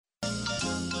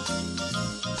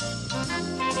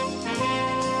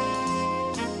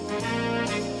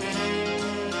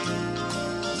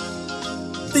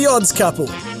The Odds Couple,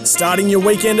 starting your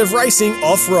weekend of racing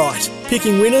off right,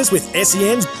 picking winners with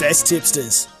SEN's best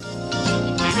tipsters. Good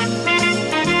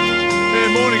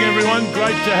morning, everyone.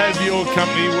 Great to have your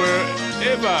company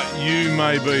wherever you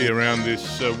may be around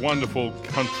this wonderful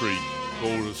country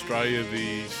called Australia,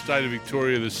 the state of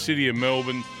Victoria, the city of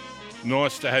Melbourne.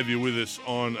 Nice to have you with us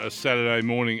on a Saturday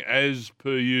morning, as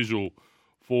per usual,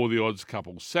 for the Odds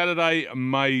Couple. Saturday,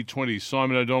 May 20.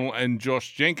 Simon O'Donnell and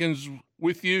Josh Jenkins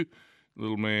with you.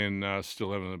 Little man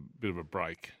still having a bit of a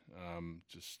break.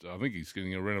 I think he's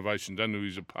getting a renovation done to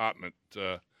his apartment.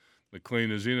 The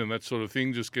cleaners in and that sort of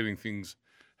thing. Just getting things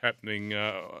happening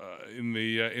in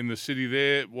the city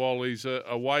there while he's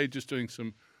away, just doing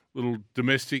some little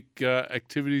domestic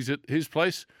activities at his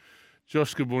place.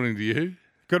 Josh, good morning to you.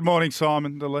 Good morning,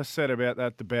 Simon. The less said about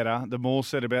that, the better. The more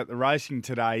said about the racing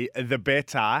today, the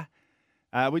better.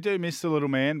 We do miss the little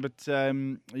man, but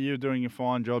you're doing a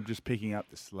fine job just picking up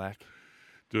the slack.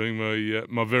 Doing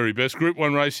my very best. Group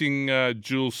 1 racing,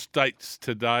 dual states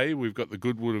today. We've got the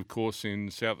Goodwood, of course, in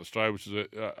South Australia, which is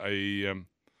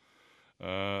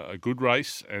a good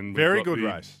race. And Very good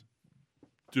race.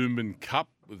 Doomben Cup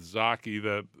with Zaki,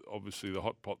 obviously the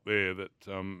hot pot there that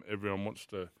everyone wants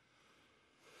to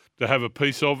have a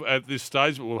piece of at this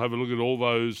stage. But we'll have a look at all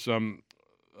those,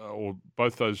 or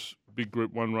both those big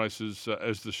Group 1 races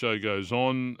as the show goes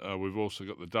on. We've also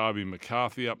got the Derby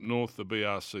McCarthy up north, the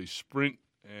BRC Sprint,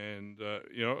 and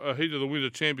a heat of the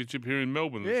winter championship here in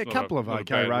Melbourne. Yeah, a couple of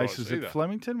okay races at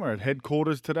Flemington. We're at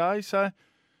headquarters today, so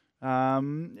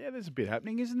there's a bit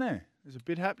happening, isn't there? There's a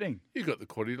bit happening. You got the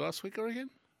quaddie last week, I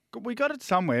reckon? We got it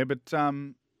somewhere, but I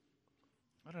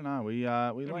don't know.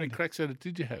 How many cracks at it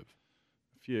did you have?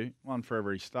 A few, one for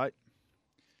every state.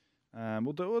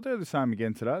 We'll do the same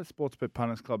again today. The Sportsbet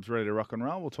Punters Club's ready to rock and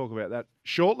roll. We'll talk about that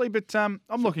shortly, but I'm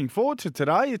looking forward to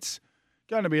today. It's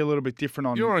going to be a little bit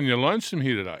different. You're on your lonesome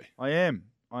here today. I am.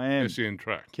 SEN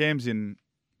track. Cam's in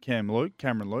Cameron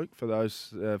Luke, for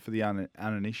those for the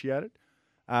uninitiated.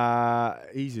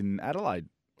 He's in Adelaide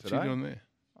today. What's he doing there?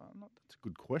 That's a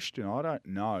good question. I don't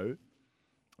know.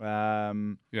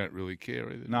 You don't really care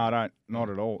either. No, I don't. Not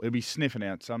at all. He'll be sniffing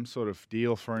out some sort of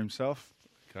deal for himself.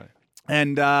 Okay.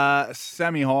 And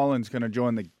Sammy Hyland's going to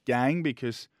join the gang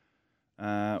because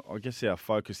I guess our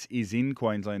focus is in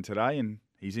Queensland today, and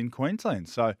he's in Queensland.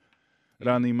 So it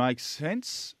only makes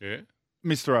sense. Yeah.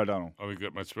 Mr. O'Donnell. I think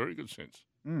that makes very good sense.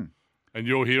 Mm. And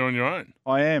you're here on your own.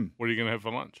 I am. What are you going to have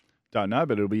for lunch? Don't know,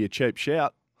 but it'll be a cheap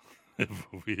shout. It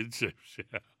will be a cheap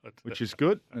shout. Which is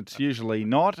good. It's usually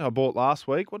not. I bought last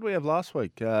week. What did we have last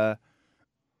week?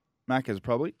 Macca's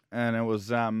probably. And it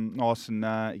was nice and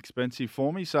expensive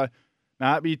for me. So,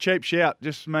 it'll be a cheap shout.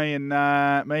 Just me and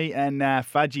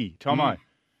Fudgy, Tomo,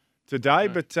 today.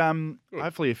 Okay. But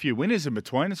hopefully a few winners in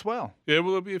between as well. Yeah, well,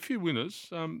 there'll be a few winners.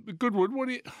 The Goodwood, what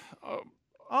do you...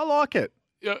 I like it.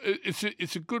 Yeah,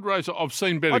 it's a good race. I've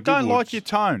seen better Goodwoods. I don't like your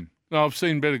tone. No, I've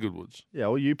seen better Goodwoods. Yeah,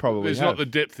 well, you probably There's have. not the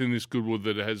depth in this Goodwood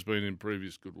that it has been in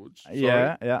previous Goodwoods. Sorry.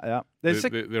 Yeah.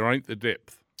 There ain't the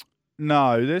depth.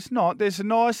 No, there's not. There's a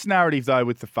nice narrative, though,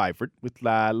 with the favourite, with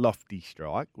Lofty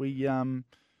Strike.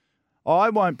 I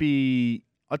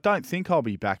don't think I'll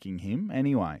be backing him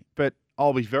anyway, but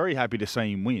I'll be very happy to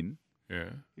see him win. Yeah.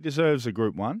 He deserves a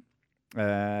Group 1.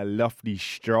 Lofty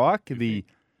Strike, the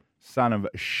son of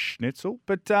Schnitzel.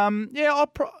 But,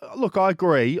 look, I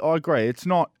agree. It's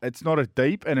not a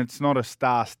deep and it's not a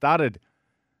star-studded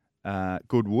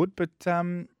Goodwood, but it's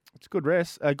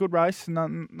a good race.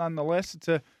 Nonetheless, it's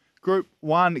a Group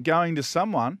 1 going to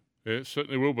someone. Yeah, it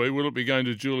certainly will be. Will it be going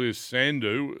to Julius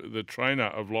Sandu, the trainer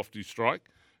of Lofty Strike?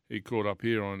 He caught up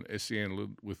here on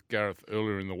SEN with Gareth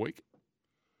earlier in the week.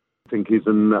 I think he's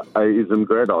in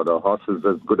great order. Horse is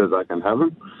as good as I can have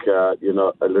him. A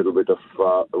little bit of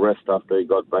rest after he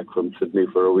got back from Sydney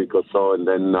for a week or so, and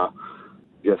then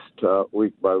just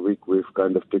week by week we've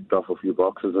kind of ticked off a few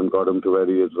boxes and got him to where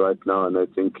he is right now, and I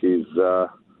think he's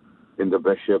in the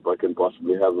best shape I can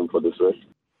possibly have him for this race.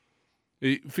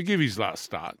 Forgive his last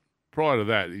start. Prior to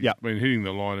that, he's been hitting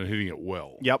the line and hitting it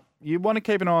well. Yep. You want to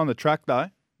keep an eye on the track, though,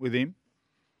 with him.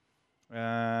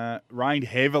 Rained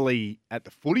heavily at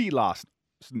the footy last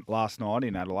night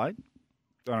in Adelaide.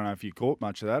 I don't know if you caught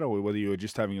much of that or whether you were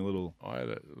just having a little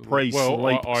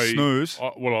pre-sleep snooze.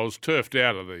 I was turfed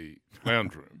out of the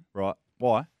lounge room. Right.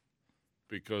 Why?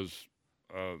 Because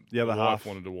the other half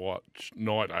wanted to watch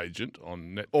Night Agent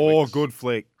on Netflix. Oh, good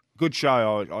flick. Good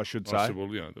show, I should say. I said, well,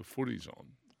 the footy's on.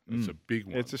 It's a big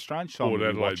one. It's a strange time Port to be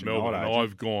Adelaide, watching Melbourne, Night and Agent.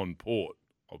 I've gone Port.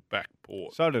 I've backed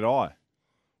Port. So did I.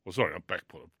 Well, sorry, not backed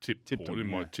Port. I've tipped Port in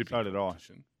my tipping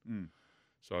competition. Mm.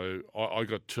 So I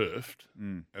got turfed,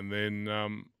 and then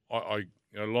I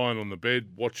lying on the bed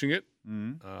watching it,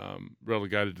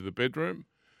 relegated to the bedroom.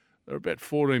 They're about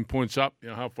 14 points up,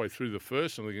 halfway through the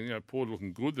first. I'm thinking, Port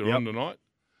looking good. They're on tonight.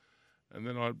 And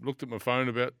then I looked at my phone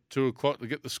about 2 o'clock to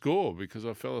get the score because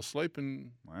I fell asleep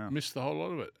and missed the whole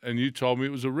lot of it. And you told me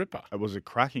it was a ripper. It was a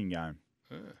cracking game.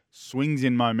 Yeah. Swings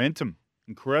in momentum.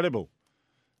 Incredible.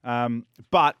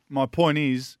 But my point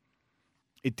is,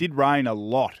 it did rain a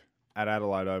lot at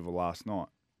Adelaide Oval last night.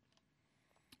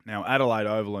 Now, Adelaide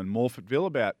Oval and Morfettville,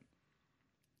 about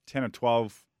 10 or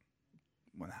 12,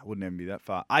 well, that wouldn't even be that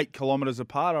far, 8 kilometres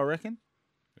apart, I reckon.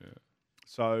 Yeah.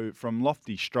 So, from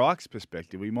Lofty Strike's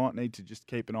perspective, we might need to just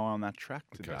keep an eye on that track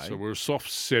today. Okay, so we're a soft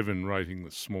 7 rating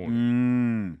this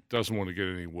morning. Doesn't want to get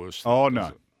any worse. Oh,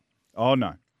 no. Oh,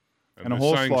 no. And a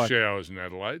horse saying like showers in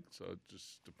Adelaide, so it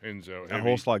just depends how heavy. A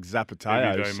horse like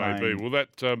Zapateo they may be. Will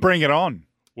that bring it on?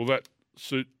 Will that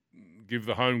give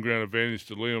the home ground advantage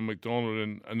to Leon McDonald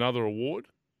and another award?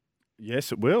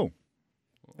 Yes, it will.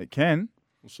 It can.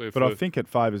 We'll see if but I think it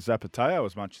favours Zapateo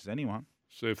as much as anyone.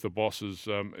 See if the boss is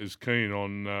keen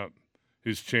on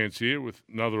his chance here with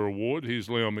another award. Here's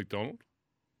Leon McDonald.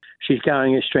 She's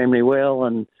going extremely well,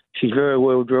 and she's very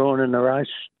well drawn in the race.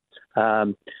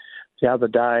 The other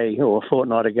day, or a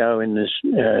fortnight ago in this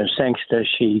Sangster,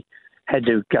 she had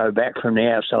to go back from the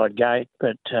outside gate,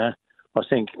 but I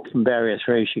think from barrier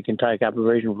 3 she can take up a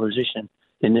reasonable position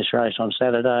in this race on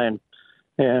Saturday,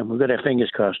 and we've got our fingers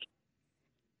crossed.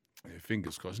 Yeah,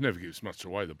 fingers crossed. Never gives much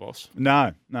away, the boss.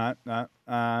 No.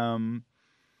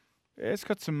 It's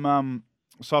got some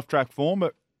soft track form,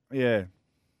 but yeah,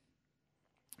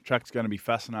 track's going to be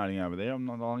fascinating over there. I'm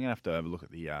going to have to have a look at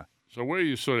the. So where are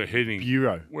you sort of heading?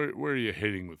 Bureau. Where are you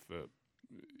heading with the?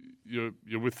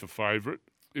 You're with the favourite.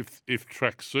 If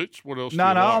track suits, what else? No,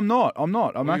 I'm not.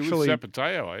 I'm actually with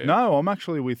Zapateo, are you? No, I'm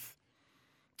actually with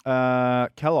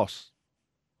Kalos.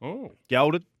 Oh,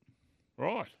 gelded.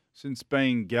 Right. Since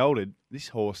being gelded, this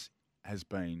horse has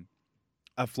been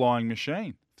a flying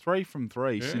machine. 3 from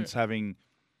 3 since having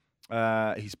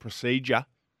his procedure.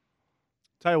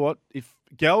 Tell you what, if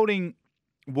gelding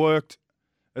worked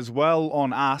as well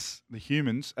on us, the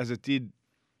humans, as it did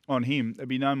on him, there'd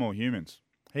be no more humans.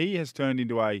 He has turned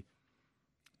into a,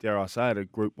 dare I say it, a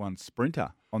Group 1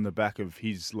 sprinter on the back of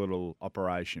his little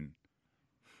operation.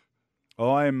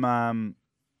 I don't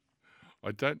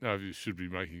know if you should be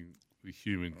making the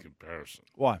human comparison.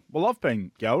 Why? Well, I've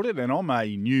been gelded and I'm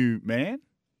a new man.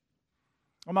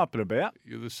 I'm up and about.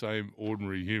 You're the same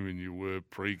ordinary human you were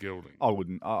pre-gelding. I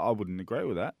wouldn't agree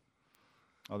with that.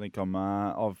 I think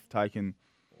I've taken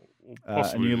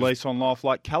a new lease on life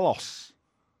like Kalos.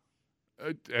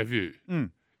 Have you?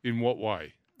 In what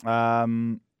way?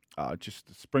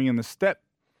 Just springing the step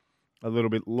a little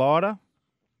bit lighter.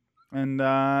 And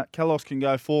Kalos can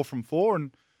go 4 from 4,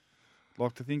 and I'd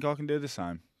like to think I can do the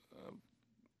same.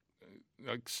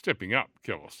 Like stepping up,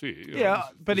 Kalos here. Yeah,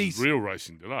 but he's real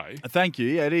racing today. Thank you.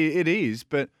 Yeah, it is.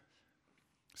 But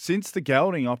since the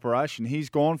gelding operation, he's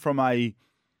gone from a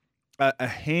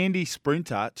handy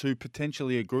sprinter to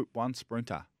potentially a Group 1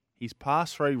 sprinter. His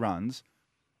past 3 runs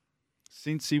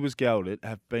since he was gelded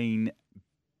have been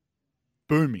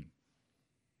booming.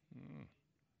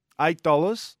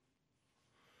 $8.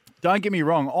 Don't get me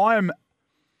wrong.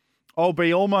 I'll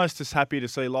be almost as happy to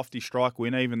see Lofty Strike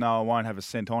win, even though I won't have a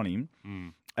cent on him,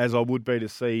 as I would be to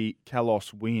see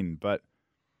Kalos win. But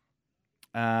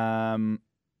the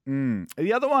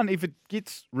other one, if it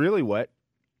gets really wet,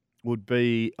 would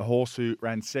be a horse who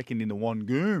ran second in the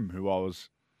Wangoom, who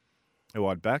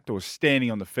I'd backed. I was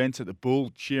standing on the fence at the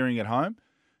Bull, cheering at home.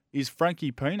 Is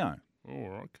Frankie Pino.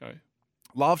 Oh, okay.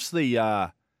 Loves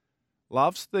the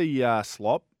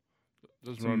slop.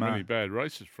 Doesn't run many bad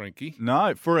races, Frankie.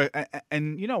 No,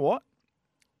 and you know what?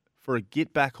 For a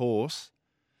get back horse,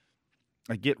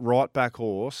 a get right back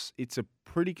horse, it's a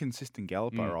pretty consistent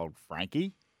galloper, old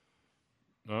Frankie.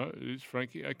 No, it is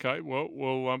Frankie. Okay, well,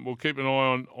 we'll keep an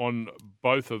eye on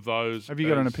both of those. Have you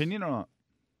got an opinion or not?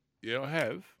 Yeah, I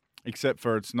have. Except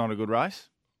for it's not a good race?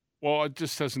 Well, it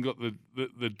just hasn't got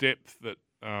the depth that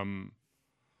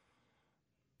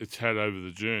it's had over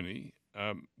the journey.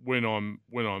 When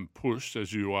I'm pushed,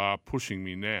 as you are pushing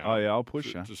me now. Oh yeah, I'll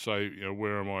push you to say,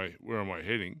 where am I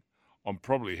heading? I'm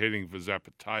probably heading for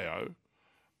Zapateo.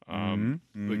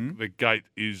 The gate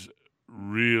is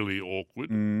really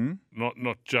awkward.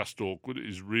 Not just awkward, it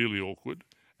is really awkward.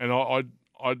 And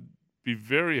I'd be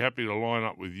very happy to line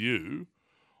up with you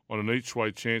on an each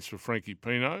way chance for Frankie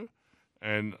Pino,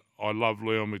 and I love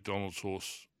Leon McDonald's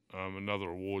horse. Another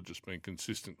award, just been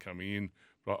consistent coming in.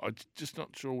 But I'm just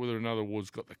not sure whether another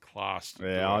award's got the class.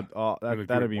 Yeah,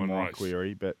 that'd be my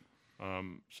query. But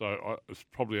It's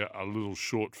probably a little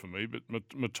short for me. But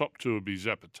my top two would be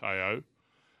Zapateo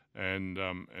and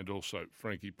also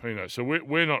Frankie Pino. So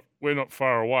we're not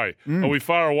far away. Are we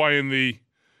far away in the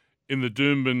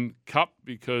Doomben Cup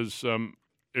because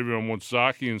everyone wants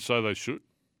Zaki and so they should?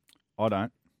 I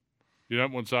don't. You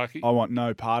don't want Zaki? I want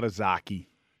no part of Zaki.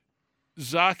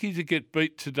 Zaki to get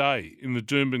beat today in the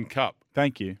Doomben Cup.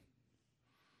 Thank you.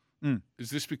 Is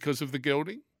this because of the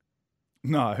gelding?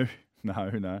 No.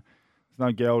 There's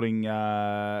no gelding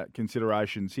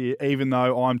considerations here, even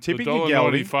though I'm tipping the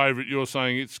gelding. Favourite, you're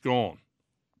saying it's gone.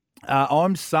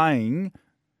 I'm saying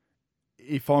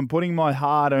if I'm putting my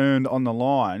hard-earned on the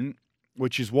line,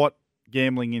 which is what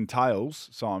gambling entails,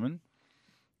 Simon,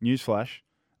 newsflash,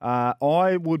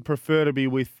 I would prefer to be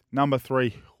with number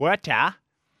 3, Huerta,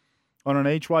 on an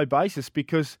each-way basis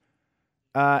because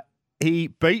he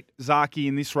beat Zaki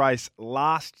in this race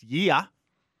last year.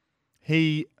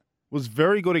 He was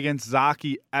very good against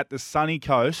Zaki at the Sunny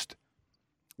Coast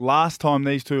last time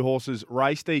these two horses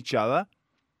raced each other.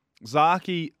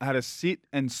 Zaki had a sit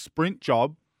and sprint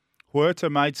job. Huerta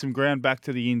made some ground back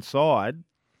to the inside.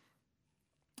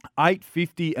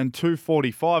 8.50 and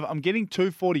 2.45. I'm getting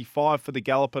 2.45 for the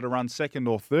galloper to run second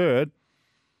or third.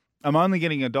 I'm only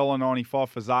getting $1.95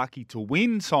 for Zaki to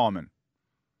win, Simon.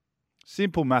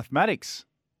 Simple mathematics.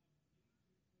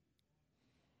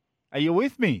 Are you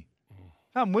with me?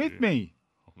 Come with me.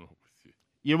 I'm not with you.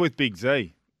 You're with Big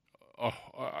Z.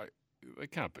 They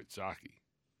can't beat Zaki.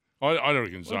 I don't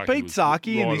reckon Zaki beat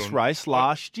Zaki in this race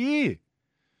last year.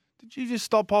 Did you just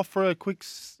stop off for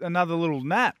another little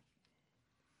nap?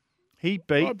 He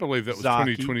beat I believe that was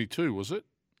Zaki. 2022, was it?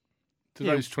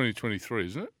 Today's 2023,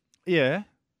 isn't it? Yeah.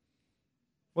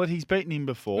 Well, he's beaten him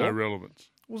before. No relevance.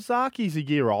 Well, Zaki's a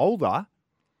year older.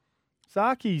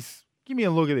 Zaki's... Give me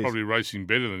a look at this. Probably racing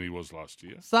better than he was last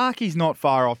year. Zaki's not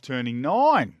far off turning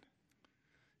 9.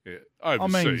 Yeah,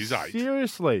 overseas, 8.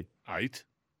 Seriously. 8.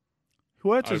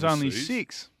 Huerta's only Overseas.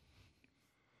 6.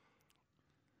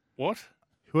 What?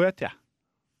 Huerta.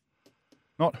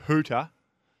 Not Hooter.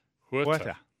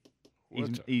 Huerta.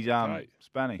 He's Okay.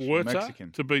 Spanish, Huerta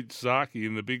Mexican. to beat Zaki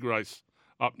in the big race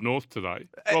up north today.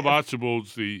 Rob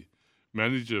Archibald's the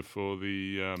manager for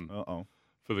the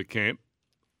camp.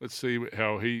 Let's see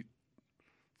how he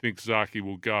thinks Zaki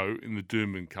will go in the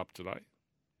Doomben Cup today.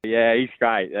 Yeah, he's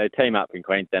great. The team up in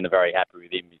Queensland are very happy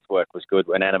with him. His work was good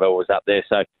when Annabelle was up there.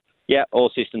 So, yeah,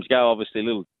 all systems go. Obviously a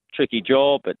little tricky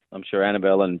job, but I'm sure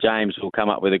Annabelle and James will come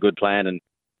up with a good plan. And,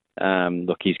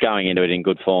 look, he's going into it in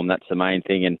good form. That's the main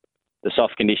thing. And the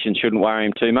soft conditions shouldn't worry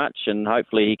him too much. And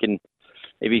hopefully he can,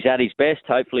 if he's at his best,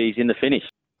 hopefully he's in the finish.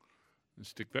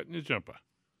 Stick that in your jumper.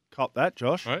 Cop that,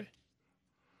 Josh. Hey?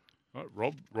 Right,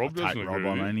 Rob I'll doesn't take agree Rob with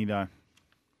on you. any day.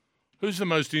 Who's the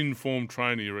most informed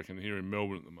trainer, you reckon, here in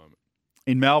Melbourne at the moment?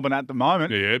 In Melbourne at the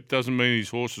moment? Yeah, it doesn't mean his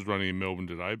horse is running in Melbourne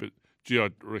today, but, gee, I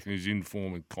reckon he's in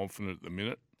form and confident at the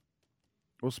minute.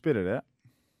 We'll spit it out.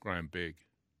 Graham Begg.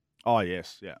 Oh,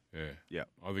 yes, yeah. Yeah.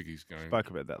 I think he's going. Spoke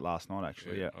about that last night,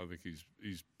 actually, yeah. I think he's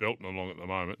belting along at the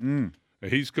moment. Mm.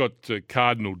 He's got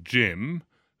Cardinal Gem,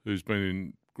 who's been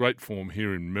in great form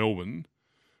here in Melbourne,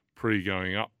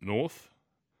 going up north.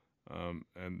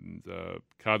 And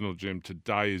Cardinal Gem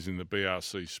today is in the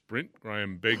BRC Sprint.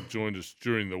 Graham Begg joined us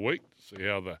during the week to see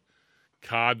how the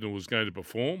Cardinal was going to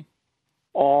perform.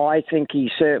 Oh, I think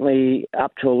he's certainly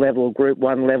up to a level, Group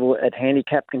 1 level at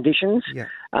handicap conditions.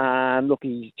 Yeah. Look,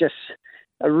 he's just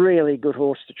a really good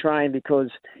horse to train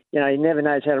because, he never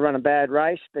knows how to run a bad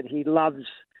race, but he loves,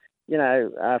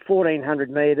 1,400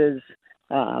 metres,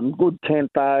 good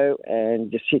tempo,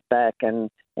 and just sit back and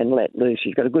let loose.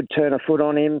 He's got a good turn of foot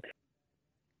on him.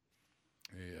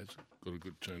 Yeah, he's got a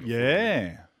good turn of foot.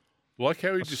 Yeah. Like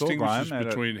how he distinguishes Graham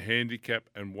between handicap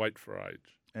and weight for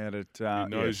age. He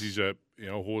knows he's a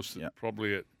horse that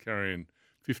probably at carrying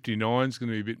 59 is going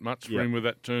to be a bit much for him with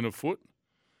that turn of foot.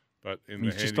 But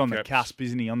he's just on the cusp,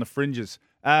 isn't he? On the fringes.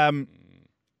 I don't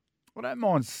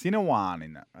mind Sinawan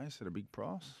in that race at a big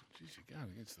price. Geez, you're going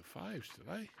against the faves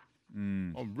today.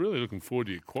 I'm really looking forward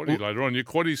to your quaddie later on. Your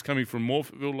quaddie's coming from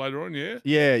Morphettville later on, yeah?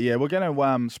 Yeah. We're going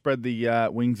to spread the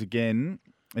wings again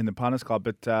in the Punters Club,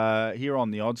 but here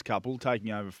on the Odds Couple,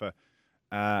 taking over for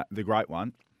the great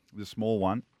one, the small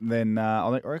one. Then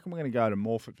I reckon we're going to go to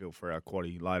Morphettville for our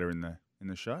quaddie later in the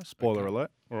show. Spoiler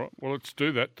alert. All right, well, let's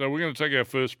do that. We're going to take our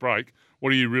first break.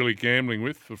 What are you really gambling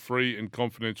with? For free and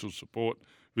confidential support,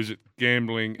 visit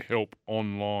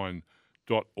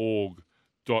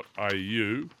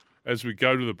gamblinghelponline.org.au. As we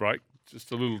go to the break,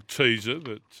 just a little teaser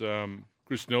that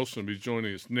Chris Nelson will be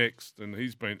joining us next, and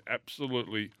he's been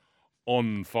absolutely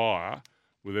on fire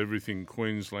with everything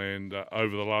Queensland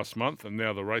over the last month, and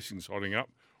now the racing's hotting up.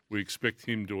 we expect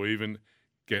him to even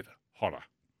get hotter.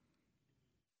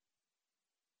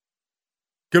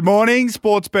 Good morning,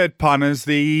 Sportsbet punters.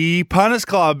 The Punters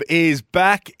Club is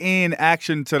back in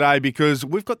action today because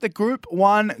we've got the Group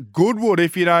 1 Goodwood,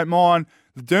 if you don't mind.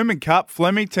 The Doomben Cup,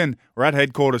 Flemington. We're at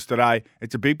headquarters today.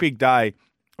 It's a big, big day.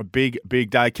 A big, big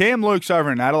day. Cam Luke's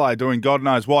over in Adelaide doing God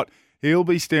knows what. He'll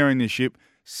be steering the ship.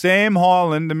 Sam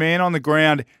Hyland, the man on the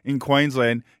ground in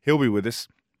Queensland, he'll be with us.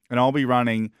 And I'll be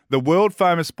running the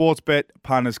world-famous Sportsbet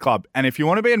Punters Club. And if you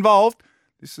want to be involved,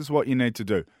 this is what you need to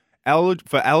do.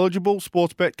 For eligible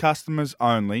Sportsbet customers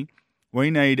only,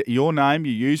 we need your name,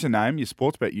 your username, your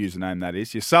Sportsbet username, that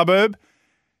is, your suburb,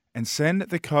 and send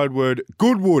the code word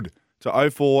Goodwood to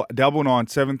 0499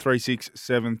 736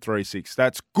 736.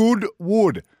 That's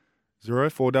Goodwood,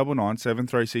 0499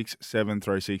 736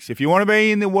 736. If you want to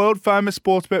be in the world-famous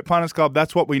Sportsbet Punters Club,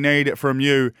 that's what we need from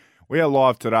you. We are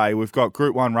live today. We've got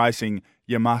Group 1 racing.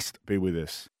 You must be with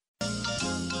us.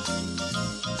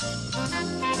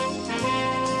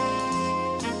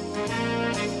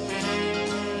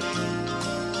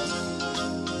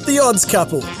 The Odds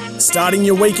Couple, starting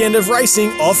your weekend of racing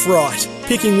off right,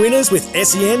 picking winners with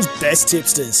SEN's best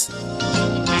tipsters.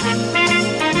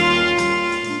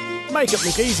 Make it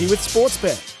look easy with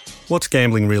Sportsbet. What's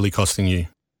gambling really costing you?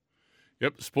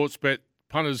 Yep, Sportsbet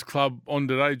Punters Club on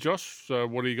today. Josh,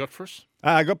 what do you got for us?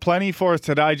 I got plenty for us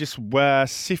today, just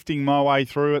sifting my way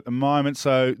through at the moment.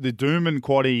 So the Doomben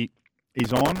quaddie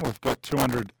is on. We've got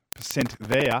 200%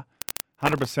 there,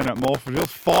 100% at Morpheville,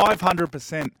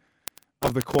 500%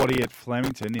 of the quaddie at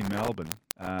Flemington in Melbourne.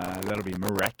 That'll be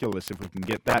miraculous if we can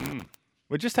get that.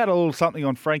 We just had a little something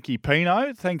on Frankie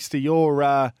Pino, thanks to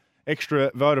your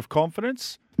extra vote of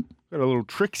confidence. Got a little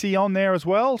Trixie on there as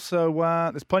well, so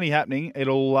there's plenty happening.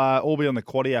 It'll all be on the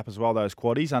quaddie app as well, those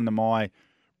quaddies, under my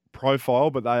profile,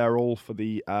 but they are all for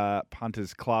the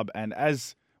Punters Club. And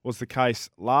as was the case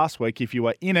last week, if you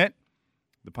were in it,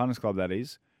 the Punters Club that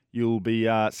is, you'll be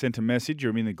sent a message.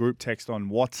 You're in the group text on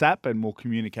WhatsApp, and we'll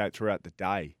communicate throughout the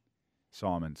day,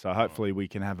 Simon. So hopefully we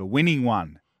can have a winning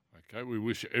one. Okay, we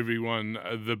wish everyone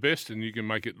the best, and you can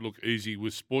make it look easy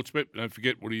with Sportsbet. Don't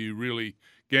forget, what are you really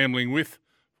gambling with?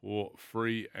 For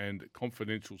free and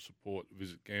confidential support,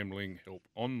 visit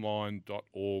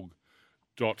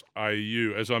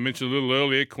gamblinghelponline.org.au. As I mentioned a little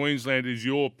earlier, Queensland is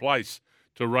your place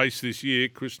to race this year.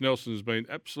 Chris Nelson has been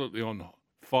absolutely on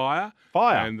fire.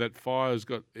 And that fire's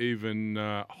got even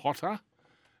hotter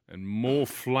and more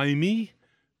flamey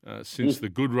since the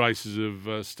good races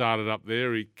have started up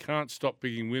there. He can't stop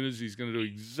picking winners. He's going to do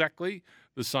exactly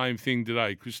the same thing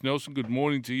today. Chris Nelson, good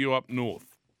morning to you up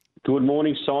north. Good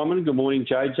morning, Simon. Good morning,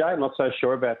 JJ. I'm not so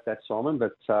sure about that, Simon,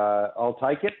 but I'll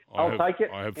take it. I'll take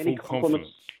it. I have Any full confidence.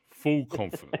 Full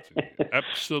confidence in you.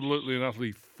 Absolutely and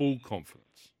utterly full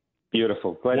confidence.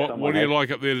 Beautiful. What do you like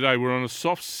up there today? We're on a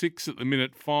soft 6 at the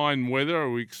minute. Fine weather.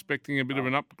 Are we expecting a bit of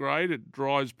an upgrade? It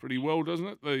dries pretty well, doesn't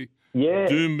it? The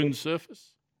Doomben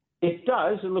surface? It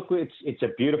does. And look, it's a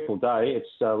beautiful day.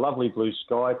 It's a lovely blue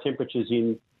sky. Temperatures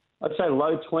in, I'd say,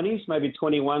 low 20s, maybe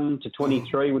 21 to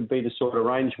 23 would be the sort of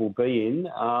range we'll be in.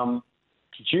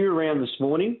 Due around this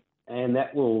morning, and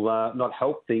that will not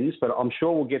help things, but I'm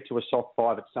sure we'll get to a soft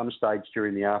 5 at some stage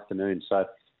during the afternoon. So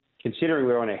considering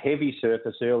we're on a heavy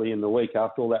surface early in the week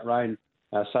after all that rain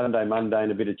Sunday, Monday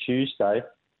and a bit of Tuesday,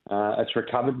 it's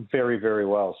recovered very, very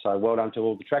well. So well done to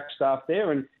all the track staff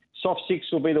there. And soft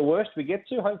 6 will be the worst we get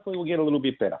to. Hopefully we'll get a little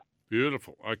bit better.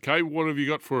 Beautiful. Okay, what have you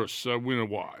got for us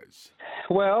winner-wise?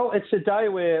 Well, it's a day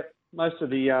where most of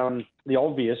the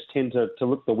obvious tend to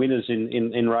look the winners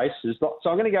in races. So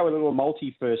I'm going to go with a little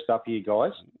multi first up here,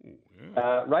 guys.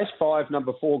 Race 5,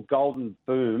 number 4, Golden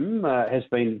Boom, has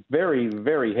been very,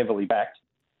 very heavily backed.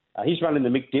 He's running the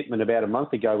Mick Dittman about a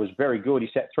month ago, was very good. He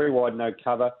sat 3 wide, no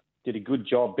cover, did a good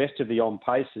job, best of the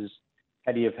on-paces.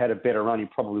 Had he have had a better run, he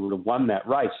probably would have won that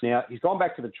race. Now, he's gone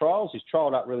back to the trials. He's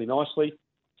trialled up really nicely.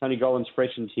 Tony Gollan's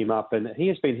freshened him up, and he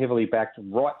has been heavily backed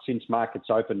right since markets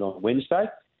opened on Wednesday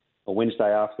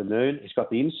afternoon. He's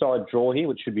got the inside draw here,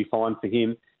 which should be fine for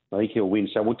him. I think he'll win.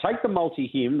 So we'll take the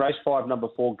multi-him, race 5, number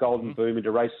 4, Golden Boom,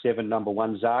 into race 7, number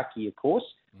 1, Zaki, of course,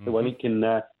 who I think can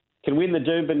win the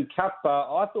Doomben Cup.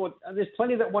 I thought there's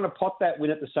plenty that want to pot that win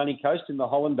at the Sunny Coast in the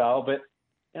Hollandale, but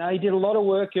he did a lot of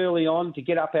work early on to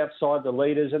get up outside the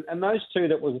leaders, and those two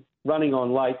that were running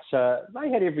on late, they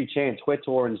had every chance.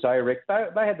 Wetor and Zarek,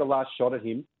 they had the last shot at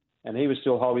him, and he was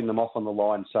still holding them off on the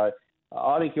line. So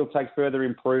I think he'll take further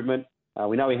improvement.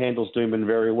 We know he handles Doomben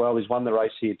very well. He's won the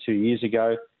race here 2 years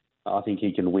ago. I think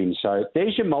he can win. So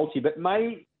there's your multi, but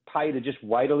may pay to just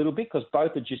wait a little bit because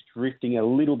both are just drifting a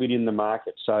little bit in the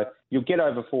market. So you'll get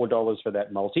over $4 for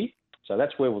that multi. So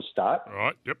that's where we'll start. All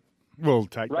right, yep. We'll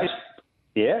take Race,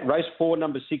 race 4,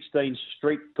 number 16,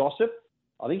 Street Gossip.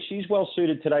 I think she's well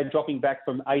suited today, dropping back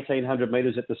from 1,800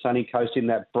 metres at the Sunny Coast in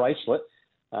that bracelet.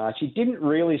 She didn't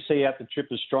really see out the trip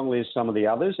as strongly as some of the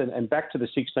others, and back to the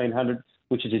 1,600,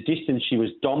 which is a distance she was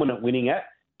dominant winning at,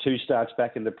 2 starts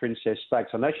back in the Princess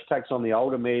Stakes. I know she takes on the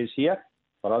older mares here,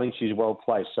 but I think she's well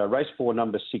placed. So race 4,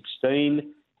 number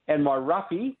 16. And my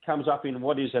roughie comes up in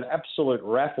what is an absolute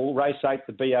raffle, race 8,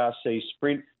 the BRC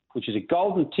Sprint, which is a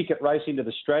golden ticket race into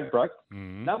the Stradbroke.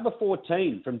 Number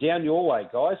 14, from down your way,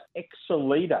 guys,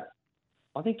 Excelida.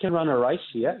 I think can run a race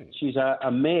here. She's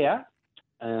a mare.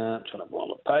 Trying to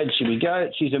roll the page. Here we go.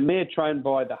 She's a mare trained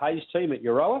by the Hayes team at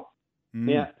Euroa.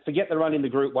 Now, forget the run in the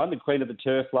Group 1, the Queen of the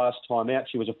Turf last time out.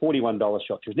 She was a $41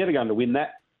 shot. She was never going to win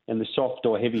that, and the soft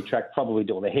or heavy track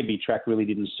the heavy track really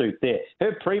didn't suit there.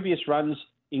 Her previous runs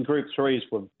in Group 3s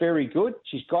were very good.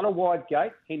 She's got a wide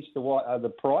gate, hence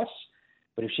the price.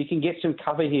 But if she can get some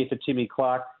cover here for Timmy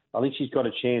Clark, I think she's got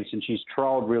a chance, and she's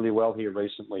trialled really well here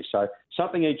recently. So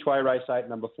something each way, race 8,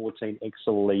 number 14,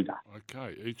 Excelida.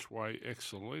 Okay, each way,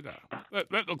 Excelida.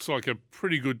 That looks like a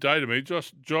pretty good day to me.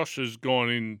 Josh has gone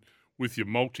in with your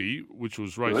multi, which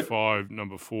was race 5,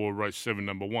 number 4, race 7,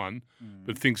 number 1,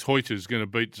 but thinks Hoyter's going to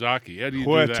beat Zaki. How do you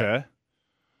do that?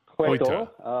 Hoyter?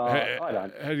 I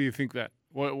don't. How do you think that?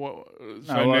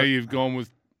 Now you've gone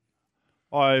with...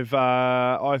 I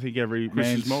think every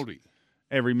Chris's multi.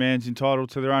 Every man's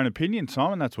entitled to their own opinion,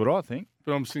 Simon. That's what I think.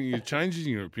 But I'm thinking you're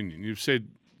changing your opinion. You've said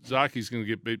Zaki's going to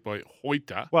get beat by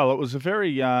Hoyter. Well, it was a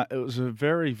very,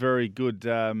 very good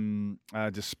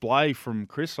display from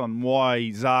Chris on why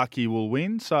Zaki will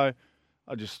win. So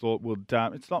I just thought,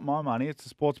 it's not my money; it's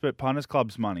the Sportsbet Punters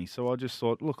Club's money. So I just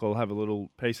thought, look, I'll have a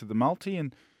little piece of the multi,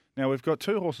 and now we've got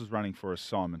 2 horses running for us,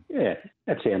 Simon. Yeah,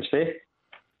 that sounds fair.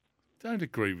 Don't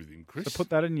agree with him, Chris. So put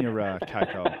that in your cake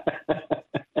hole.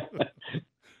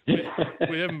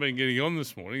 We haven't been getting on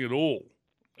this morning at all,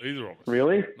 either of us.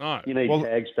 Really? No. You need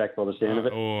tags back by the sound of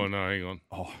it. Oh, no, hang on.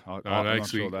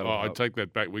 I take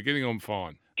that back. We're getting on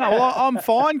fine. No, well, I'm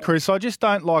fine, Chris. I just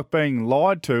don't like being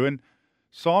lied to. And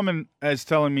Simon is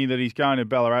telling me that he's going to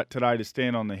Ballarat today to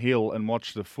stand on the hill and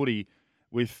watch the footy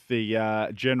with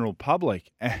the general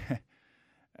public.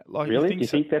 Really? Do you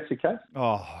think that's the case?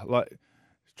 Oh,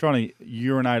 he's trying to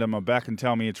urinate on my back and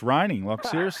tell me it's raining.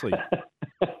 Seriously.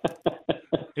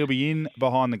 He'll be in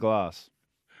behind the glass.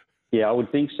 Yeah, I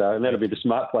would think so, and that'll be the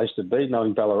smart place to be,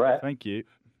 knowing Ballarat. Thank you,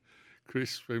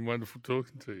 Chris. It's been wonderful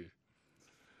talking to you.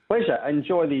 Pleasure.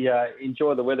 Enjoy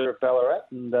the weather at Ballarat,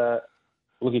 and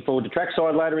looking forward to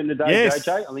trackside later in the day. Yes.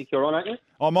 JJ, I think you're on, aren't you?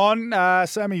 I'm on.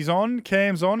 Sammy's on.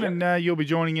 Cam's on, and you'll be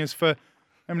joining us for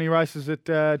how many races at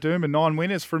Doomben? 9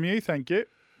 winners from you. Thank you.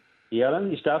 Yeah, I don't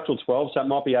think you start till 12, so it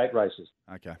might be 8 races.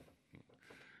 Okay.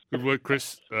 Good work,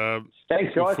 Chris. Thanks,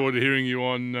 guys. Look forward to hearing you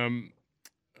on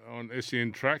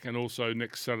SEN Track and also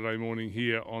next Saturday morning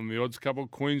here on the Odds Couple.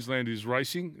 Queensland is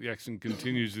racing. The action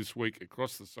continues this week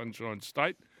across the Sunshine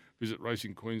State. Visit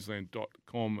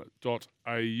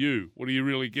racingqueensland.com.au. What are you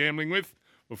really gambling with?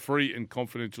 For free and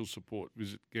confidential support,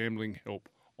 visit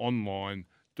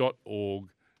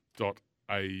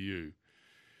gamblinghelponline.org.au.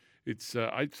 It's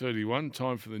 8:31,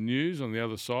 time for the news. On the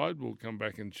other side, we'll come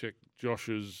back and check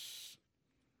Josh's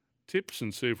tips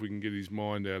and see if we can get his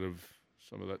mind out of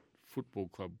some of that football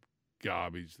club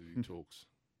garbage that he talks.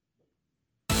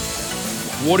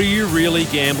 What are you really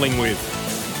gambling with?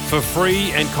 For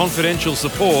free and confidential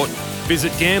support,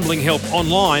 visit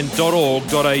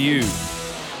gamblinghelponline.org.au.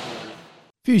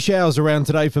 Few showers around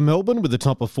today for Melbourne with a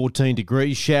top of 14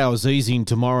 degrees. Showers easing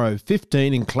tomorrow,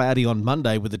 15 and cloudy on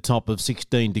Monday with a top of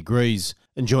 16 degrees.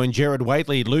 And join Gerard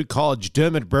Waitley, Luke Hodge,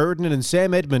 Dermot Brereton and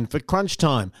Sam Edmund for Crunch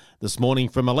Time this morning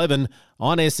from 11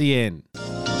 on SEN.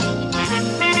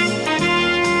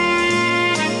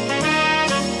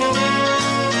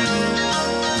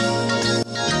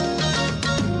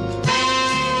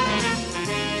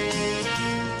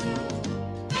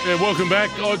 Yeah, welcome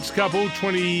back. Odds Couple,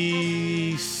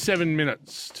 27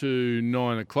 minutes to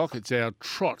 9 o'clock. It's our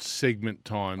trot segment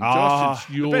time. Josh,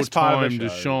 it's your time to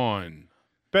shine.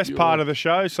 Best part of the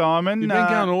show, Simon. You've been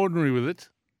going ordinary with it.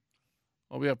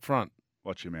 I'll be up front.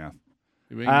 Watch your mouth.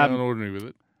 You've been going ordinary with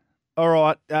it. All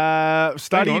right.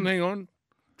 Hang on.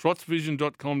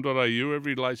 Trotsvision.com.au.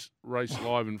 Every race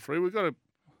live and free. We've got to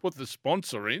put the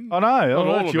sponsor in. I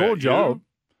know. That's your job. You.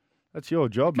 That's your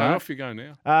job, mate. Off you go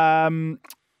now.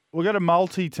 We've got a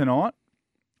multi tonight,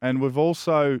 and we've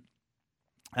also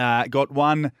got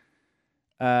one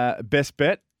best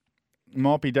bet.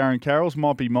 Might be Darren Carroll's,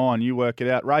 might be mine. You work it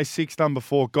out. Race 6, number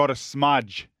 4, Got a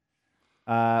Smudge.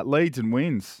 Leads and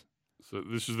wins. So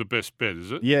this is the best bet,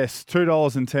 is it? Yes,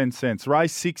 $2.10.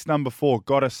 Race 6, number 4,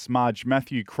 Got a Smudge.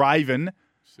 Matthew Craven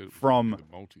from... The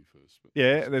multi first.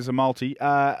 Yeah, there's a multi.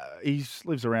 He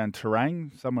lives around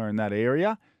Terrain, somewhere in that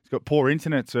area. He's got poor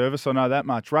internet service, I know that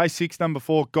much. Race 6, number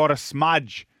 4, Got a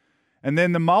Smudge. And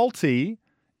then the multi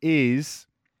is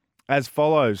as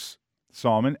follows,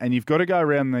 Simon, and you've got to go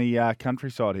around the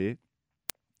countryside here.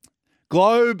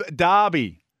 Globe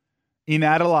Derby in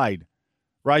Adelaide.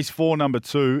 Race 4, number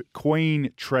 2,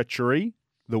 Queen Treachery,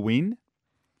 the win.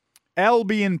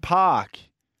 Albion Park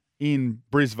in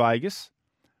Vegas.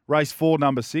 Race 4,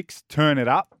 number 6, Turn It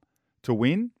Up to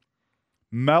win.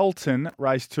 Melton,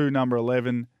 race 2, number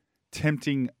 11,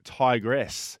 Tempting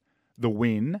Tigress, the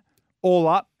win. All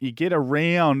up, you get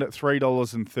around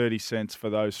 $3.30 for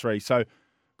those three. So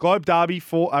Globe Derby,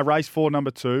 race 4,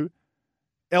 number 2,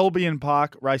 Albion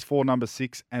Park, race 4, number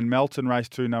 6, and Melton, race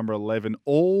 2, number 11,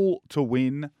 all to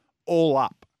win, all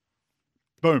up.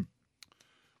 Boom.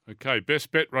 Okay,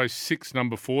 best bet, race 6,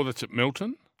 number 4, that's at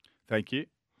Melton. Thank you.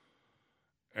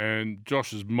 And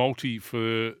Josh's multi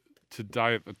for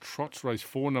today at the Trots, race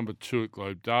 4, number 2 at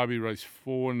Globe Derby, race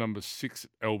 4, number 6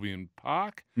 at Albion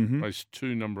Park, race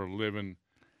 2, number 11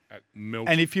 at Melton.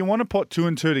 And if you want to put 2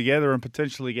 and 2 together and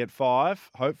potentially get 5,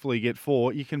 hopefully get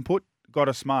 4, you can put Got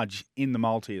a Smudge in the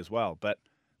multi as well. But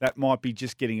that might be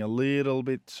just getting a little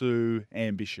bit too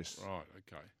ambitious. Right,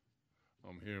 okay.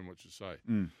 I'm hearing what you say.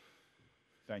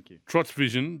 Thank you.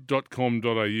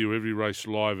 Trotsvision.com.au, every race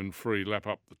live and free. Lap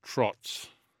up the Trots.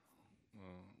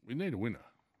 We need a winner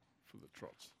for the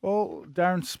Trots. Well,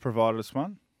 Darren's provided us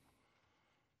one.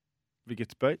 If it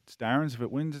gets beat, it's Darren's. If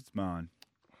it wins, it's mine.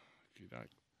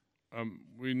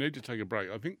 We need to take a break.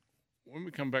 I think when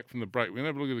we come back from the break, we're going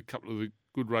to have a look at a couple of the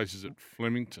good races at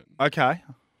Flemington. Okay.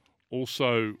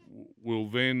 Also, we'll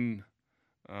then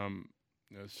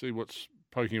see what's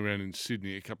poking around in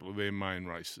Sydney, a couple of their main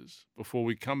races, before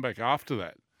we come back after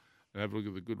that and have a look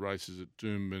at the good races at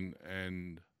Doomben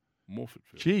and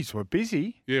Morfettville. Jeez, we're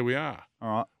busy. Yeah, we are. All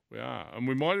right. We are. And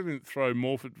we might even throw we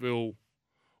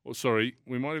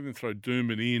might even throw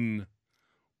Doomben in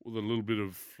with a little bit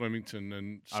of Flemington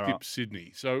and skip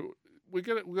Sydney. So we've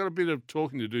got a bit of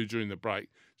talking to do during the break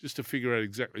just to figure out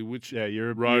exactly which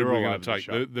road we're going to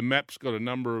take. The map's got a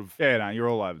number of... Yeah, no, you're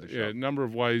all over the shop. Yeah, a number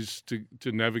of ways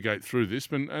to navigate through this,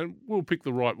 and we'll pick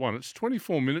the right one. It's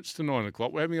 24 minutes to 9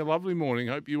 o'clock. We're having a lovely morning.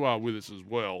 Hope you are with us as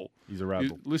well. He's a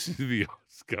rabble. Listen to the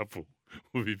Odds Couple.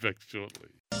 We'll be back shortly.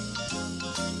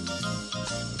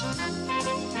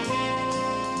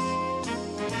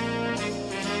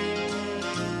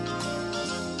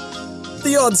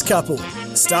 The Odds Couple,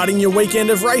 starting your weekend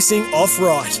of racing off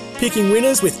right, picking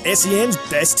winners with SEN's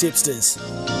best tipsters.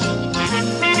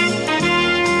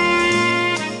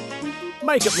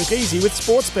 Make it look easy with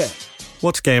Sportsbet.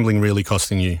 What's gambling really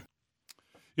costing you?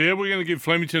 Yeah, we're going to give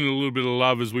Flemington a little bit of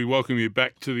love as we welcome you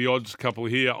back to the Odds Couple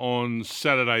here on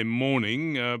Saturday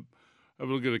morning. Have a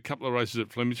look at a couple of races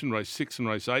at Flemington, race 6 and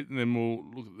race 8, and then we'll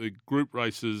look at the group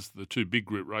races, the 2 big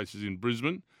group races in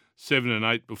Brisbane, 7 and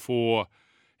 8, before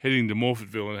heading to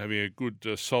Morfettville and having a good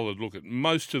solid look at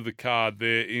most of the card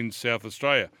there in South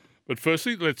Australia. But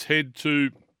firstly, let's head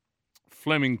to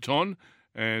Flemington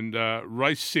and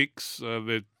race 6.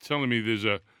 They're telling me there's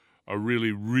a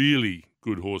really, really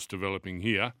good horse developing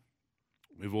here.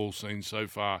 We've all seen so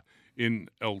far in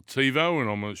El Tivo,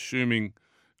 and I'm assuming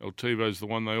El Tivo's the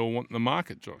one they all want in the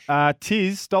market, Josh.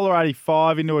 Tis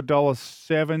 $1.85 into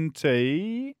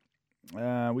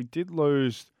 $1.70. We did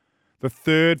lose the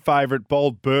third favourite,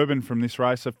 Bold Bourbon, from this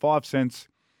race, so 5 cents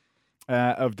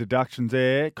of deductions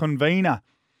there. Convener,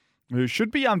 who should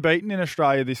be unbeaten in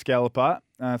Australia this galloper,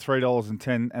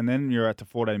 $3.10, and then you're at to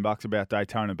 $14 about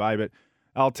Daytona Bay. But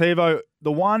Altivo,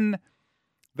 the one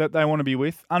that they want to be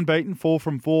with, unbeaten, 4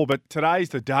 from 4. But today's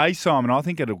the day, Simon. I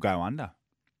think it'll go under.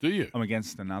 Do you? I'm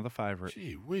against another favourite.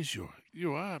 Gee whiz,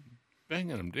 you are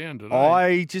banging them down today.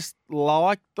 I just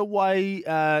like the way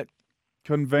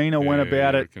Convener went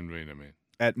about it Convener, man.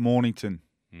 At Mornington.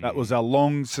 That was a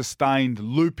long, sustained,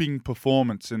 looping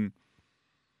performance. And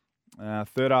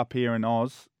third up here in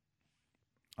Oz,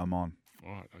 I'm on.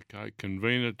 All right, okay.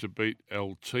 Convener to beat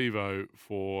El Tivo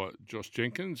for Josh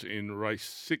Jenkins in race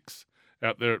 6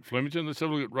 out there at Flemington. Let's have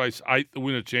a look at race 8, the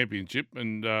Winter Championship.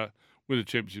 And Winter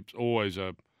Championship's always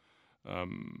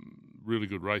really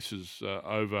good races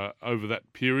over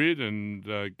that period, and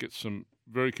get some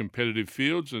very competitive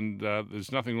fields, and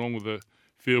there's nothing wrong with the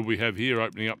field we have here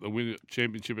opening up the Winter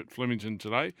Championship at Flemington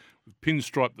today, with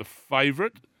Pinstripe the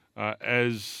favourite,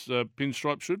 as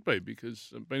Pinstripe should be,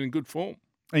 because been in good form.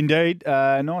 Indeed.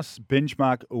 Nice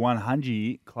benchmark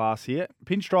 100 class here.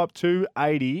 Pinstripe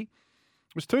 280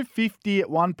 It was $2.50 at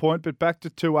one point, but back to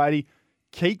 $2.80.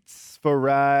 Keats for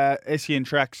SEN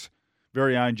Track's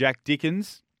very own Jack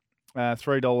Dickens,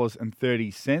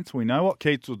 $3.30. We know what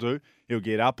Keats will do. He'll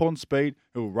get up on speed,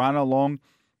 he'll run along,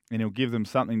 and he'll give them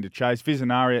something to chase.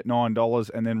 Visionari at $9,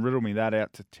 and then riddle me that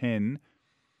out to $10.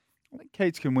 I think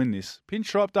Keats can win this.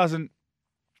 Pinstripe doesn't.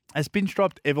 Has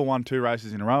Pinstripe ever won 2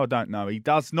 races in a row? I don't know. He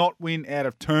does not win out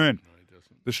of turn. No, he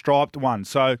doesn't. The striped one.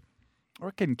 So I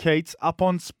reckon Keats up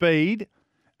on speed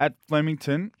at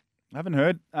Flemington. I haven't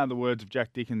heard the words of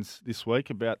Jack Dickens this week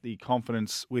about the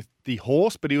confidence with the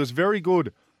horse, but he was very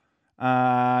good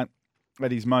at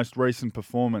his most recent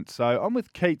performance. So I'm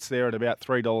with Keats there at about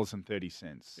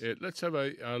 $3.30. Yeah, let's have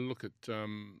a look at.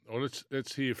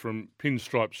 Let's hear from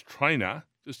Pinstripe's trainer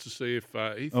just to see if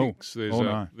he thinks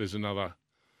there's another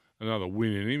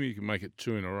win in him. He can make it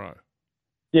 2 in a row.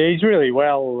 Yeah, he's really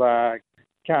well.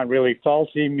 Can't really fault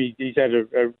him. He's had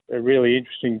a really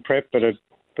interesting prep, but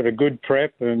a good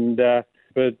prep, and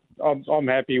but I'm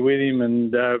happy with him,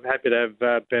 and happy to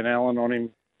have Ben Allen on him,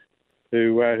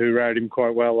 who rode him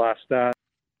quite well last start.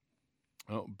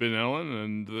 Well, Ben Allen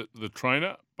and the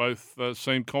trainer both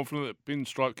seem confident that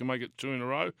Pinstripe can make it 2 in a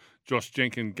row. Josh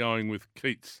Jenkins going with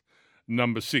Keats,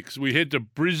 number 6. We head to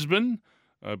Brisbane.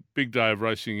 A big day of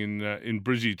racing in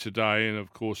Brizzy today, and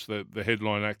of course the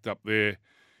headline act up there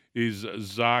is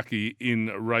Zaki in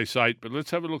race 8. But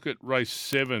let's have a look at race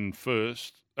 7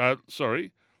 first.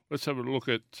 Let's have a look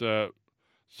at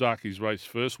Zaki's race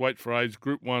first. Wait for Age,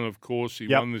 Group 1, of course. He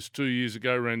won this 2 years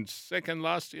ago, ran second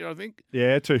last year, I think.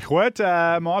 Yeah, to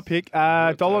Huerta, my pick.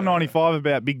 $1.95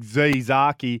 about Big Z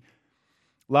Zaki.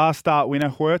 Last start winner.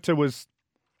 Huerta was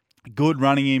good,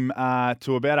 running him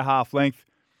to about a half length.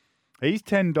 He's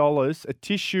 $10. A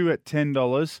Tissue at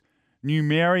 $10.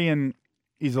 Numerian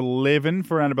is $11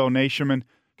 for Annabelle Neisherman.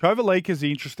 Kovalika's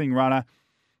the interesting runner.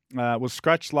 Was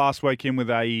scratched last weekend with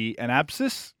an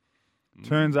abscess.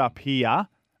 Turns up here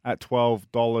at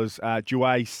 $12.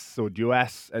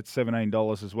 Duas at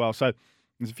 $17 as well. So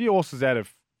there's a few horses out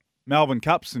of Melbourne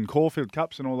Cups and Caulfield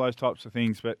Cups and all those types of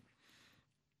things. But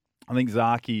I think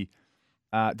Zaki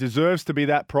deserves to be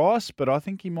that price, but I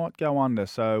think he might go under.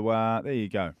 So there you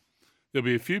go. There'll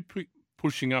be a few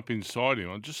pushing up inside him.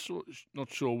 I'm just not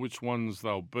sure which ones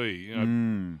they'll be.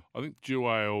 I think Due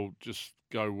will just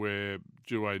go where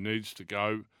Due needs to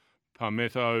go.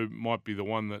 Palmetto might be the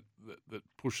one that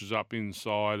pushes up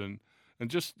inside, and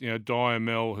just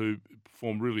Diamel, who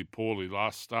performed really poorly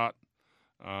last start.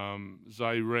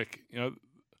 Zayrek,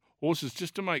 horses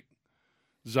just to make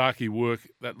Zaki work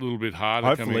that little bit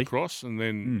harder coming across, and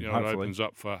then it opens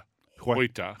up for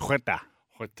Huerta.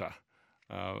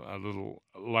 A little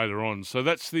later on. So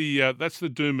that's the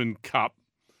Doomben Cup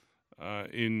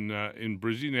in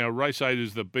Brizzy. Now, race 8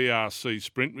 is the BRC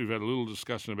Sprint. We've had a little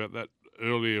discussion about that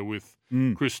earlier with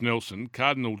Chris Nelson.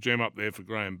 Cardinal Gem up there for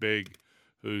Graham Begg,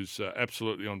 who's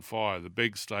absolutely on fire. The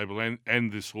Begg stable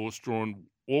and this horse drawn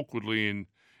awkwardly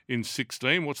in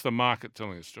 16. What's the market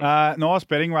telling us, Josh? Nice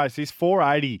betting race. This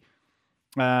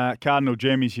 $4.80. Cardinal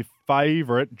Gem is your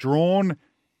favourite. Drawn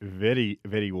very,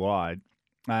 very wide.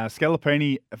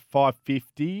 Scalapini at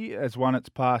 $5.50 has won its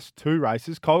past 2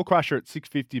 races. Coal Crusher at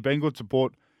 $6.50. Been good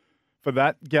support for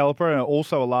that galloper, and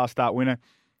also a last start winner.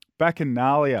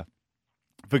 Bacchanalia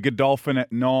for Godolphin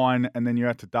at $9, and then you're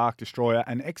out to Dark Destroyer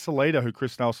and Excelita, who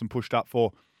Chris Nelson pushed up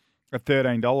for at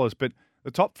 $13. But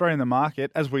the top 3 in the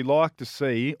market, as we like to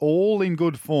see, all in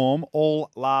good form,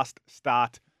 all last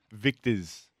start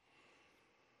victors.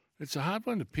 It's a hard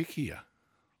one to pick here.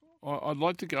 I'd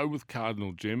like to go with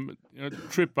Cardinal Gem, but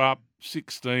trip up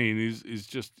 16 is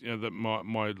just that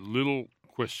my little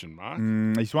question mark.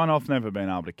 He's one I've never been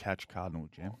able to catch, Cardinal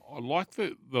Gem. I like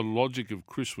the logic of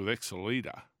Chris with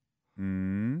Excelita.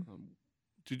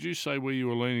 Did you say where you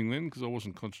were leaning then? Because I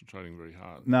wasn't concentrating very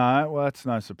hard. No, well, that's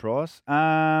no surprise.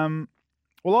 I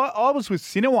was with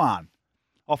Sinawan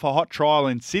off a hot trial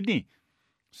in Sydney.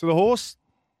 So the horse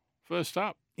first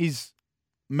up is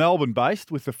Melbourne-based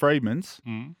with the Freedmans.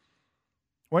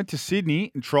 Went to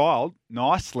Sydney and trialled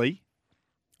nicely,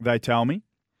 they tell me,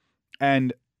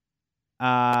 and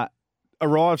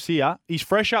arrives here. His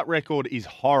fresh up record is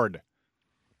horrid.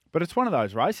 But it's one of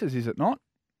those races, is it not?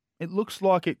 It looks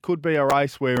like it could be a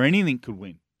race where anything could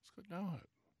win. It's got no hope.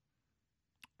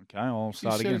 Okay, I'll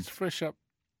start again. Its fresh up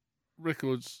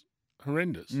record's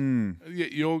horrendous.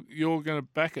 Yet you're going to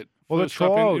back it. Well, the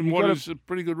trial in what is a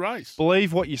pretty good race.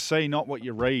 Believe what you see, not what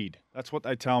you read. That's what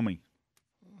they tell me.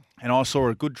 And I saw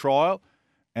a good trial,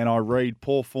 and I read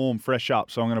poor form, fresh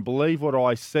up. So I'm going to believe what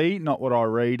I see, not what I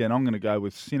read, and I'm going to go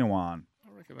with Sinawan.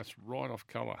 I reckon that's right off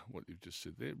colour, what you've just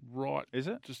said there. Right. Is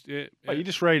it? Just yeah. Oh, you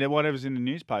just read whatever's in the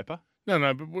newspaper?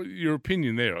 No, but your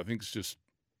opinion there, I think,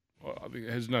 I think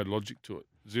it has no logic to it.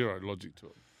 Zero logic to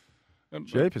it.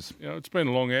 Jeepers. It's been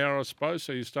a long hour, I suppose,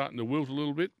 so you're starting to wilt a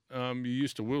little bit. You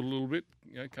used to wilt a little bit,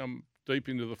 come deep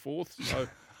into the fourth. So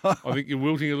I think you're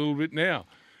wilting a little bit now.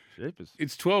 Jeepers.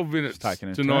 It's 12 minutes to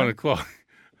turn. 9 o'clock.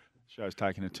 Show's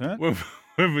taking a turn.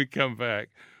 When we come back,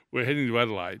 we're heading to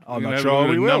Adelaide. I'm not sure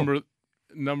we will.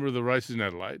 Number of the races in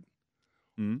Adelaide.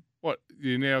 Mm. What?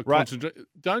 You now concentrate.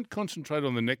 Don't concentrate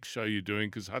on the next show you're doing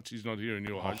because Hutchie's not here and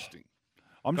you're hosting.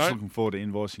 I'm just looking forward to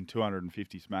invoicing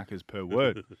 250 smackers per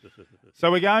word.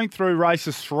 So we're going through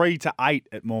races 3 to 8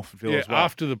 at Morphettville as well.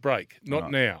 After the break,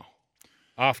 not now.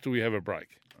 After we have a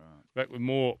break. Back with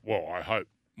more, I hope,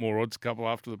 more odds couple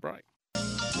after the break.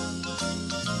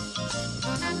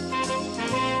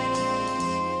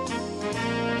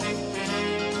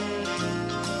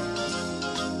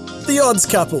 The Odds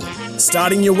Couple,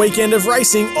 starting your weekend of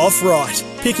racing off right,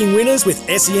 picking winners with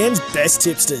SEN's best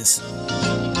tipsters.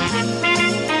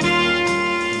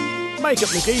 Make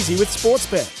it look easy with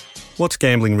Sportsbet. What's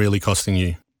gambling really costing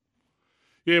you?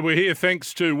 Yeah, we're here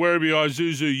thanks to Werribee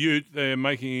Isuzu Ute. They're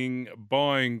making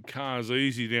buying cars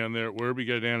easy down there at Werribee.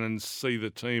 Go down and see the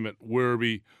team at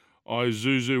Werribee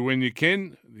Isuzu when you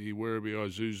can. The Werribee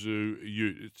Isuzu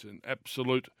Ute. It's an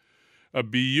absolute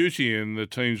beauty, and the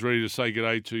team's ready to say good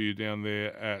day to you down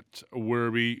there at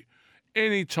Werribee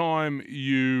anytime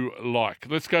you like.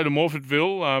 Let's go to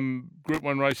Morphettville. Group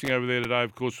 1 racing over there today,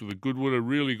 of course, with a Goodwood, a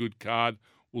really good card.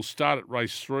 We'll start at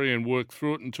race 3 and work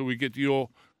through it until we get to your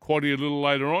quaddie a little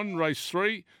later on. Race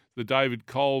 3, the David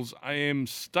Coles AM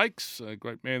Stakes, a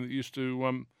great man that used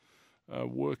to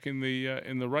work in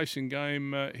the racing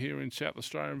game here in South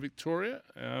Australia and Victoria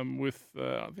with,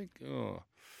 I think,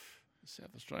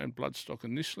 South Australian Bloodstock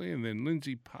initially, and then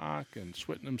Lindsay Park and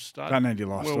Swettenham Stud. Don't need your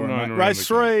life story, mate. Race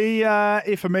 3,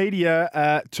 Ifamedia,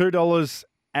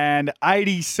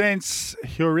 $2.80.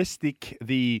 Heuristic,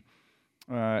 the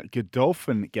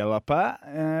Godolphin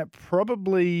galloper,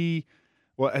 probably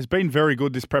has been very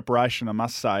good this preparation, I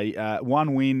must say.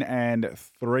 1 win and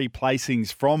 3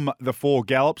 placings from the 4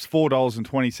 gallops,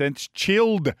 $4.20.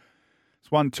 Chilled, it's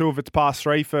won 2 of its past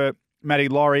 3 for Matty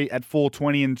Laurie at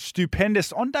 $4.20, and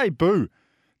Stupendous on debut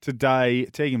today.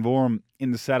 Tegan Vorum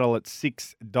in the saddle at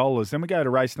 $6. Then we go to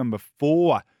race number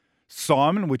 4,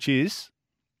 Simon, which is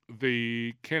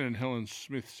the Ken and Helen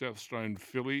Smith South Australian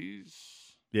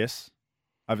Fillies. Yes,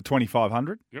 over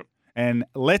 2,500. Yep. And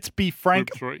Let's Be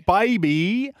Frank,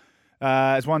 Baby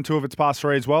has won 2 of its past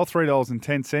 3 as well.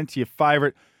 $3.10. Your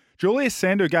favourite. Julius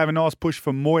Sandu gave a nice push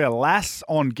for Moya Lass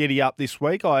on Giddy Up this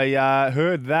week. I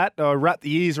heard that. I wrapped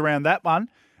the ears around that one.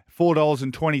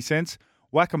 $4.20.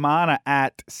 Wakamana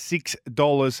at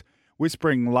 $6.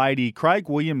 Whispering Lady. Craig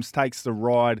Williams takes the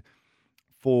ride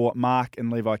for Mark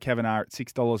and Levi Kavanagh at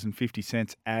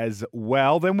 $6.50 as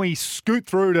well. Then we scoot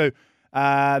through to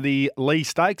the Lee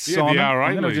Stakes. Yeah, Simon, the R8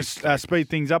 I'm going to Lee just Stakes. speed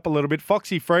things up a little bit.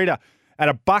 Foxy Frida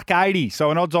at $1.80, so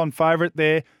an odds-on favourite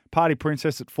there. Party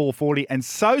Princess at $4.40. And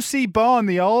Sosie Bond,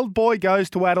 the old boy, goes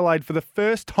to Adelaide for the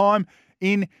first time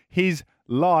in his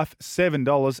life,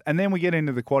 $7. And then we get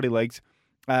into the quaddie legs.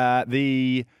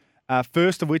 The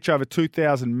first of which over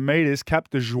 2,000 metres, Cap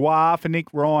de Joie for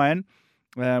Nick Ryan,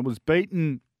 was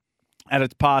beaten at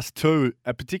its past 2,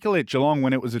 particularly at Geelong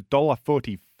when it was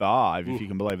 $1.45, if you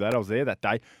can believe that. I was there that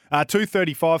day.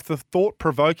 $2.35 for Thought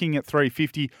Provoking at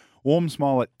 $3.50. Warm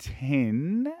Smile at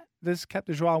 10. Does Cap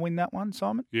de Joie win that one,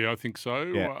 Simon? Yeah, I think so.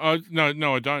 Yeah.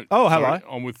 No, I don't. Oh, hello. Sorry,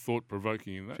 I'm with Thought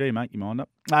Provoking in that. Gee, make your mind up.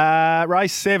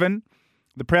 Race 7,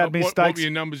 the Proud Miss What Stakes. were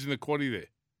your numbers in the quaddie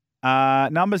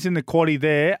there? Numbers in the quaddie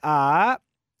there are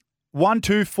 1,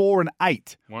 2, 4, and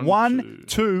 8. 1,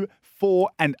 2, 4,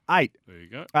 and 8. There you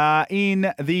go.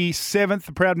 In the 7th,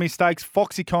 the Proud Miss Stakes,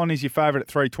 Foxycon is your favourite at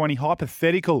 $3.20.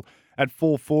 Hypothetical at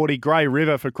 $4.40. Grey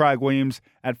River for Craig Williams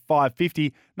at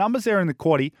 $5.50. Numbers there in the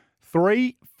quaddie,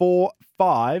 3, 4,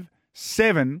 5,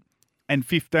 7, and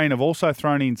 15. I've also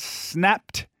thrown in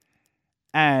Snapped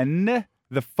and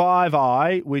the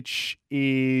 5-eye, which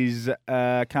is,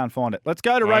 can't find it. Let's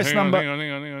go to race number.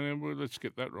 Hang on. Well, let's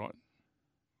get that right.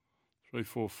 3,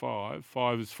 4, 5.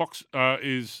 5 is Fox,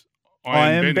 is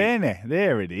I Am Bene.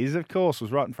 There it is, of course,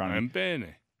 was right in front of me. I Am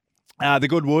Bene. The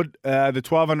Goodwood, the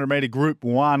 1,200 metre Group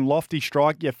 1. Lofty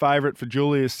Strike, your favourite for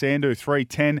Julius Sandu,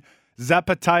 $3.10.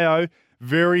 Zapateo,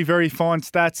 very, very fine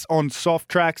stats on soft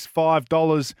tracks,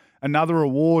 $5. Another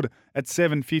award at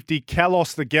 $7.50.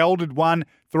 Kalos, the gelded one,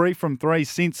 3 from 3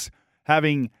 since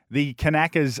having the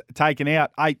Kanakas taken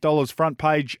out, $8. Front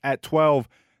page at $12.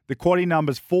 The quaddie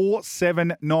numbers 4,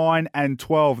 7, 9, and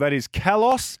 12. That is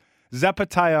Kalos,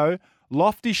 Zapateo,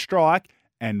 Lofty Strike,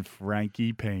 and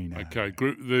Frankie Pina. Okay,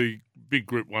 the big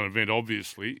Group 1 event,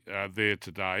 obviously, there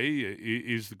today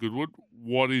is the Goodwood.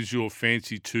 What is your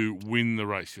fancy to win the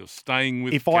race? You're staying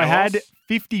with If Kalos? I had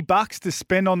 $50 to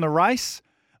spend on the race,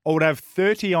 I would have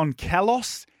 30 on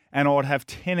Kalos, and I would have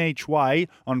 10 each way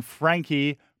on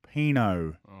Frankie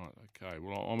Pino. Right, okay.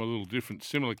 Well, I'm a little different.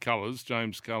 Similar colours.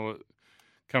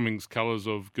 Cummings colours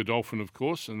of Godolphin, of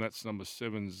course, and that's number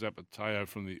 7, Zapateo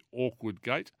from the Awkward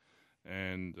Gate.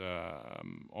 And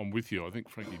I'm with you. I think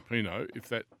Frankie Pino, if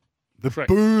that track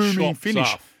booming chops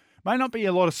finish. up, May not be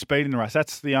a lot of speed in the race.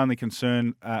 That's the only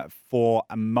concern for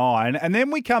mine. And then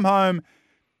we come home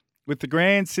with the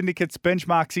Grand Syndicate's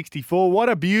Benchmark 64. What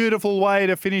a beautiful way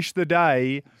to finish the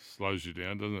day. Slows you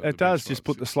down, doesn't it? It does. Just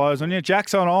put the slows on you.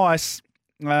 Jack's on ice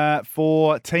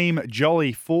for Team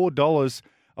Jolly, $4.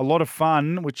 A lot of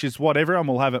fun, which is what everyone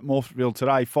will have at Morpheville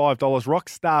today, $5.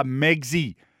 Rockstar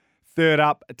Megsy, third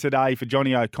up today for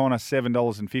Johnny O'Connor,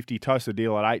 $7.50. Toasted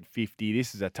Deal at $8.50.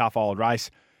 This is a tough old race.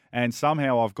 And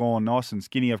somehow I've gone nice and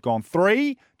skinny. I've gone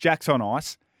 3, Jack's on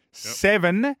ice,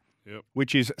 7,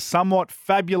 which is somewhat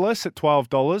fabulous at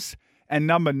 $12, and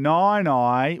number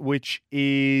 9 which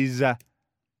is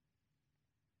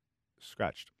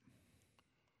scratched.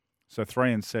 So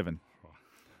 3 and 7.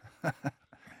 Well,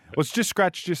 it's just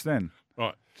scratched just then.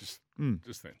 Right, just then.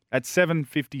 At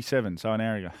 7:57, so an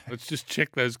hour ago. Let's just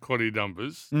check those quaddie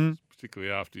numbers,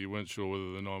 particularly after you weren't sure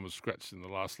whether the 9 was scratched in the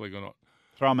last leg or not.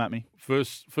 Throw them at me.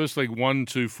 First leg 1,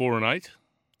 2, 4, and 8.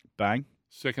 Bang.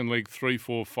 Second leg 3,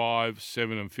 4, 5,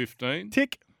 7, and 15.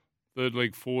 Tick. Third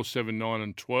leg 4, 7, 9,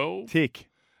 and 12. Tick.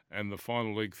 And the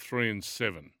final leg 3 and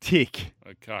 7. Tick.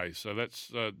 Okay, so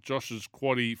that's Josh's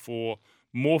quaddie for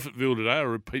Morphettville today. I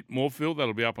repeat, Morphettville.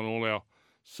 That'll be up on all our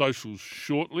socials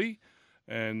shortly.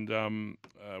 And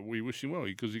we wish him well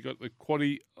because he got the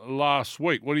quaddie last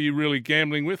week. What are you really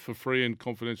gambling with? For free and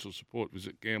confidential support,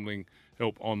 visit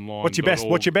gamblinghelponline.org.au. What's your best?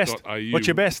 What's your best? What's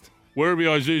your best? Werribee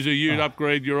Isuzu Ute,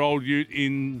 upgrade your old ute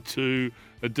into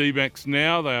a D-Max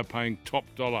now. They are paying top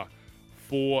dollar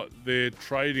for their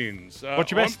trade-ins.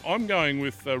 What's your best? I'm going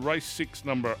with race 6,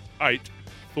 number 8,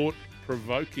 Thought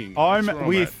Provoking. I'm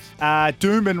with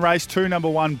Doomben race 2, number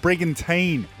 1,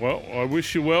 Brigantine. Well, I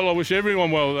wish you well. I wish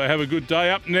everyone well. They have a good day.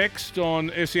 Up next on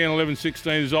SEN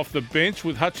 1116 is Off the Bench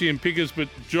with Hutchie and Pickers, but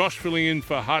Josh filling in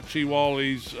for Hutchie while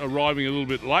he's arriving a little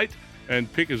bit late,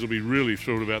 and Pickers will be really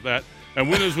thrilled about that. And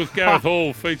Winners with Gareth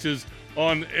Hall features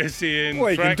on SEN.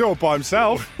 Well, he can do it by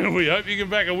himself. We hope you can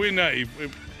back a winner.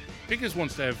 Pickers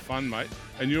wants to have fun, mate,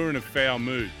 and you're in a foul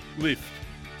mood. Lift.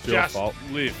 It's your fault.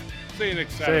 Lift. See you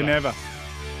next Saturday. See you never.